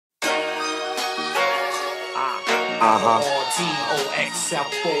T-O-X-F-4-D.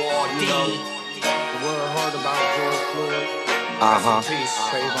 The word heard about George Floyd. Rest in Peace.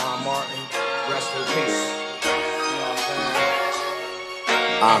 Trayvon Martin. Rest in peace. You know what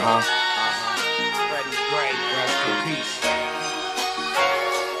I'm saying? Freddie Gray. Rest in peace.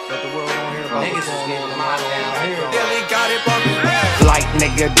 But the world don't hear about Niggas what's is going getting on mobbed around down here. here. Billy got it bumping. Light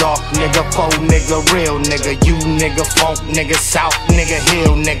nigga, dark nigga, faux nigga, real nigga, you nigga, funk nigga, south nigga,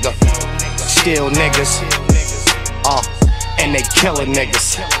 hill nigga, still niggas, and they killing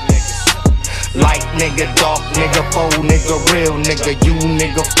niggas. Light nigga, dark nigga, faux nigga, real nigga, you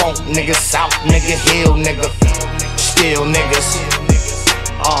nigga, funk nigga, south nigga, hill nigga, still niggas,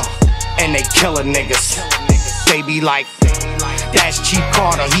 and they killing niggas. They be like, that's Chief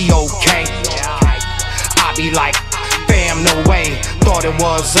Carter, he okay. I be like, fam, no way. Thought it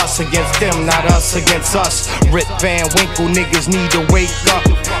was us against them, not us against us. Rip Van Winkle, niggas need to wake up.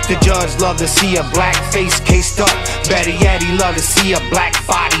 The judge love to see a black face cased up. Better yet, he love to see a black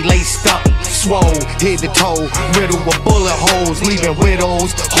body laced up. Swole, head to toe, riddled with bullet holes, leaving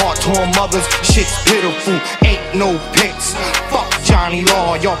widows, heart-torn mothers. Shit's pitiful, ain't no pics. Fuck Johnny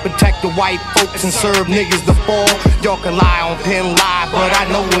Law, y'all protect the white folks and serve niggas the fall. Y'all can lie on Penn Live, but I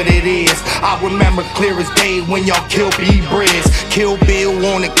know what it is. I remember clear as day when y'all killed B. Briz. Kill Bill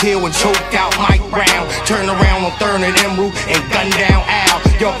wanna kill and choked out Mike Brown. Turn around on 3rd and Emerald and gun down Al.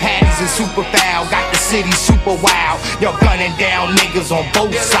 Y'all patties is super foul, got the city super wild. Y'all gunning down niggas on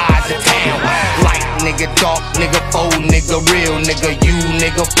both sides of town. Light nigga, dark nigga, faux nigga, real nigga, you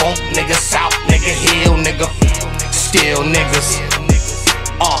nigga, funk nigga, south nigga, hill nigga, still niggas,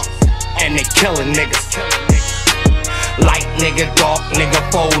 and they killing niggas. Light nigga, dark nigga,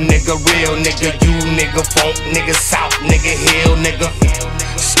 faux nigga, real nigga, you nigga, funk nigga, south nigga, hill nigga,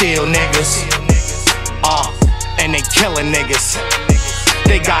 still niggas, and they killing niggas.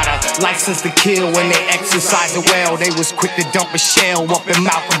 They got a license to kill when they exercise it well. They was quick to dump a shell up in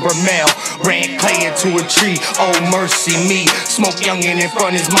Malcolm Brumell. Ran Clay into a tree, oh mercy me. Smoked youngin' in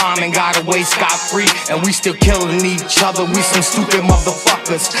front of his mom and got away scot-free. And we still killing each other, we some stupid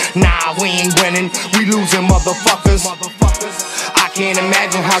motherfuckers. Nah, we ain't winning, we losing motherfuckers. I can't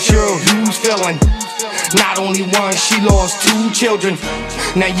imagine how Cheryl Hughes feeling. Not only one, she lost 2 children.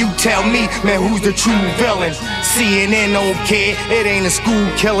 Now you tell me, man, who's the true villain? CNN don't care, it ain't a school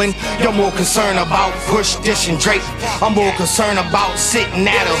killing. You're more concerned about Push, Dish, and Drake. I'm more concerned about sitting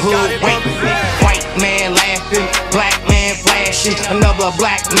at a hood wait. White man laughing, black man flashing. Another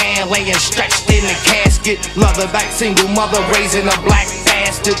black man laying stretched in the casket. Leatherback single mother raising a black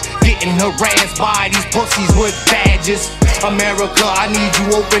bastard. Getting harassed by these pussies with badges. America, I need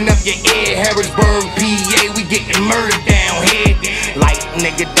you open up your ear. Harrisburg, PA, we getting murdered down here. Light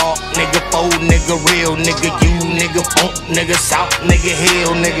nigga, dark nigga, faux nigga, real nigga, you nigga, funk nigga, south nigga,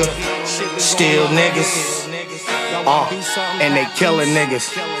 hill nigga, still niggas, and they killing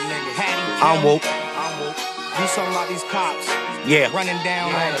niggas. I'm woke. Do something about these cops. Yeah. Running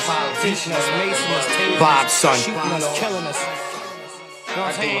down on us, teaching us, macing us, tasing Vibe, us, son. shooting us, killing us. You know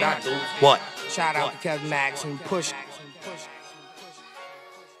what I'm saying? What? Shout out to Kevin Max and Push.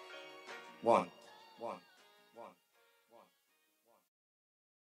 One.